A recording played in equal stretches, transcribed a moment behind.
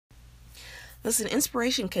Listen,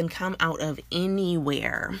 inspiration can come out of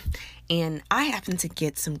anywhere. And I happen to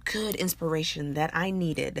get some good inspiration that I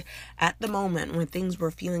needed at the moment when things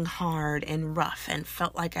were feeling hard and rough and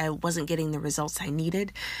felt like I wasn't getting the results I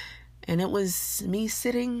needed. And it was me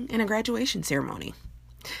sitting in a graduation ceremony.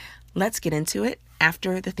 Let's get into it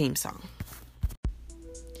after the theme song.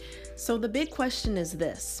 So the big question is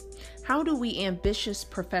this: how do we ambitious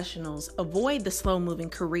professionals avoid the slow-moving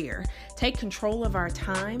career, take control of our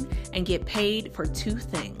time, and get paid for two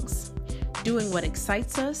things? Doing what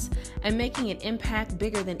excites us and making an impact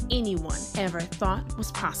bigger than anyone ever thought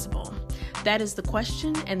was possible. That is the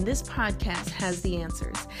question, and this podcast has the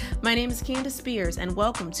answers. My name is Candace Spears, and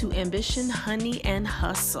welcome to Ambition, Honey, and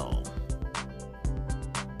Hustle.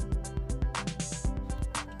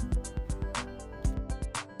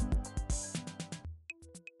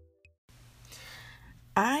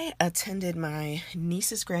 I attended my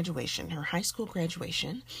niece's graduation, her high school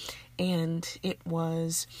graduation, and it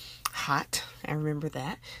was hot. I remember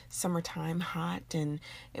that. Summertime hot, and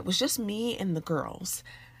it was just me and the girls.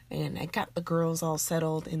 And I got the girls all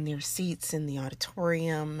settled in their seats in the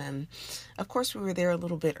auditorium, and of course we were there a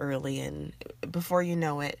little bit early, and before you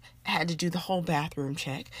know it, I had to do the whole bathroom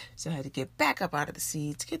check. So I had to get back up out of the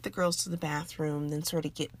seats, get the girls to the bathroom, then sort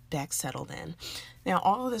of get back settled in. Now,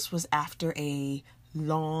 all of this was after a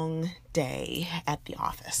long day at the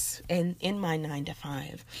office and in my 9 to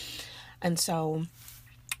 5. And so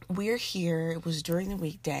we're here, it was during the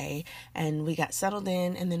weekday, and we got settled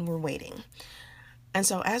in, and then we're waiting. And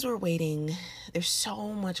so as we're waiting, there's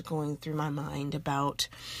so much going through my mind about,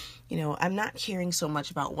 I'm not hearing so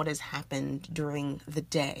much about what has happened during the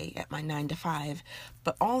day at my 9 to 5,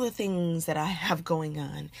 but all the things that I have going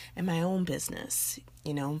on in my own business.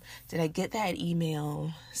 Did I get that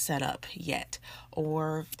email set up yet?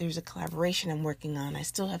 Or if there's a collaboration I'm working on, I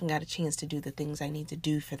still haven't got a chance to do the things I need to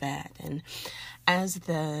do for that. And as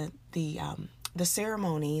the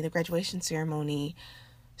ceremony, the graduation ceremony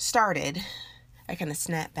started, I kind of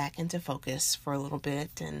snapped back into focus for a little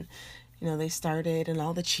bit, and they started and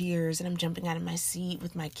all the cheers, and I'm jumping out of my seat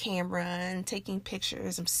with my camera and taking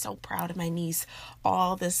pictures. I'm so proud of my niece.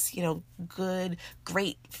 All this, good,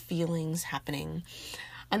 great feelings happening.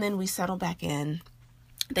 And then we settle back in.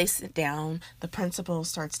 They sit down. The principal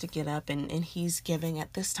starts to get up, and he's giving,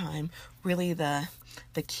 at this time, really the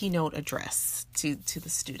keynote address to the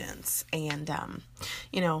students. And,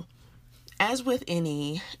 as with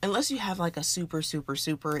unless you have like a super, super,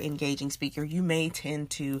 super engaging speaker, you may tend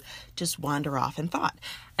to just wander off in thought.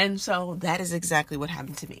 And so that is exactly what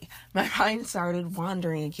happened to me. My mind started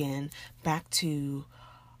wandering again back to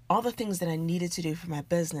all the things that I needed to do for my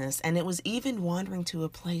business. And it was even wandering to a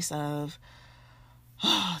place of,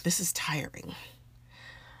 this is tiring.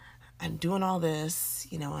 I'm doing all this,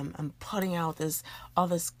 I'm putting out all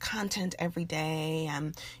this content every day.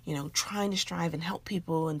 I'm, trying to strive and help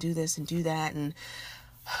people and do this and do that. And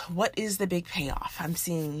what is the big payoff? I'm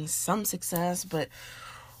seeing some success, but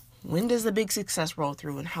when does the big success roll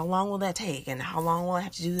through, and how long will that take? And how long will I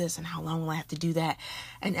have to do this? And how long will I have to do that?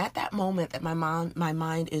 And at that moment that my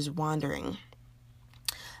mind is wandering,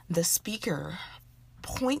 the speaker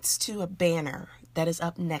points to a banner that is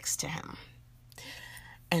up next to him.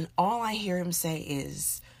 And all I hear him say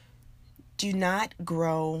is, do not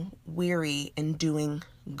grow weary in doing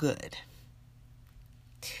good.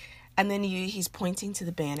 And then he's pointing to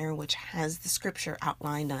the banner, which has the scripture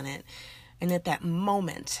outlined on it. And at that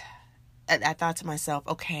moment, I thought to myself,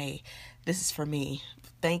 okay, this is for me.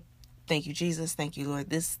 Thank you, Jesus. Thank you, Lord.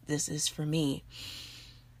 This is for me.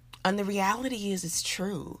 And the reality is, it's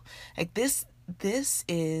true. Like this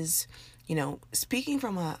is, speaking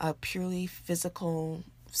from a purely physical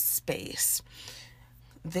space,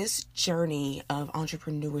 this journey of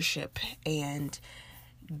entrepreneurship and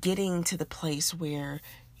getting to the place where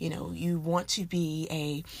you want to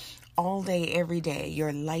be all day, every day,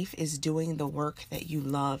 your life is doing the work that you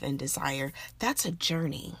love and desire. That's a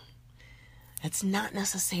journey. It's not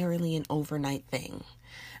necessarily an overnight thing.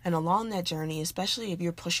 And along that journey, especially if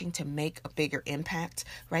you're pushing to make a bigger impact,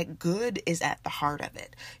 right? Good is at the heart of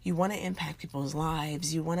it. You want to impact people's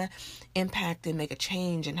lives. You want to impact and make a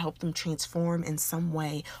change and help them transform in some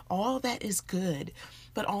way. All that is good,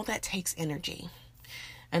 but all that takes energy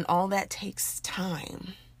and all that takes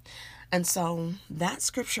time. And so that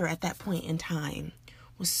scripture at that point in time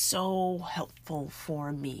was so helpful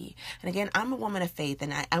for me. And again, I'm a woman of faith,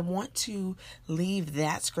 and I want to leave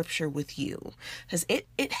that scripture with you because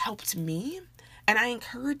it helped me. And I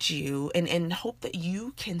encourage you and hope that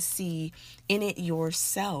you can see in it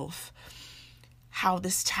yourself how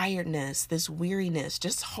this tiredness, this weariness,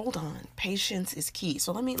 just hold on. Patience is key.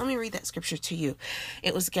 So let me read that scripture to you.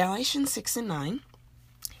 It was Galatians 6:9,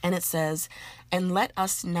 and it says, "And let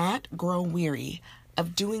us not grow weary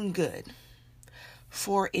of doing good,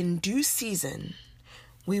 for in due season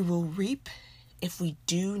we will reap if we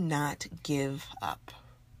do not give up."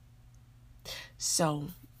 So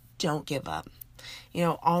don't give up.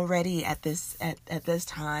 Already at this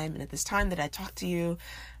time, and at this time that I talk to you,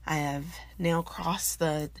 I have now crossed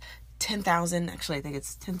the 10,000, actually I think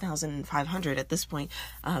it's 10,500 at this point,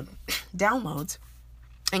 downloads,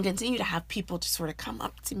 and continue to have people just sort of come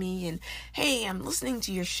up to me and, "Hey, I'm listening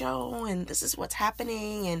to your show and this is what's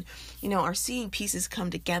happening," and, are seeing pieces come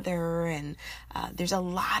together, and there's a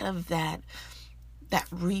lot of that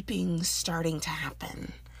reaping starting to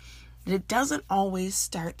happen. And it doesn't always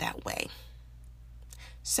start that way.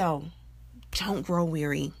 So don't grow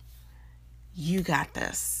weary. You got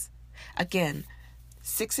this. Again,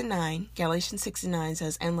 6:9, Galatians 6:9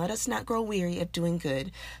 says, "And let us not grow weary of doing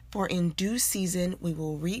good, for in due season we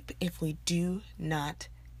will reap if we do not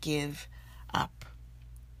give up."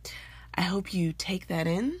 I hope you take that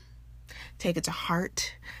in, take it to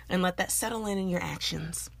heart, and let that settle in your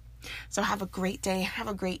actions. So have a great day, have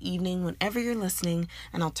a great evening whenever you're listening,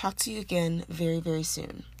 and I'll talk to you again very, very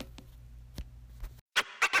soon.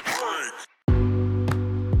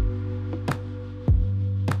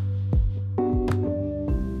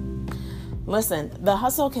 Listen, the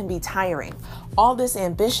hustle can be tiring. All this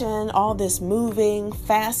ambition, all this moving,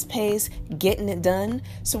 fast pace, getting it done.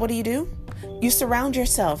 So what do? You surround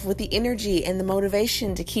yourself with the energy and the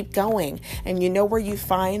motivation to keep going. And you know where you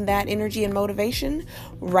find that energy and motivation?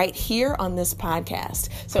 Right here on this podcast.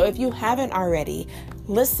 So if you haven't already,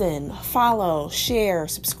 listen, follow, share,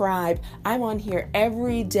 subscribe. I'm on here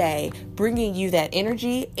every day bringing you that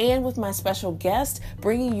energy, and with my special guest,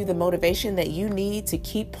 bringing you the motivation that you need to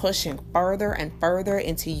keep pushing further and further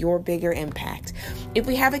into your bigger impact. If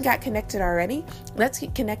we haven't got connected already, let's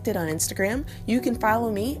get connected on Instagram. You can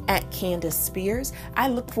follow me at Candace Spears. I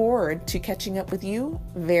look forward to catching up with you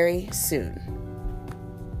very soon.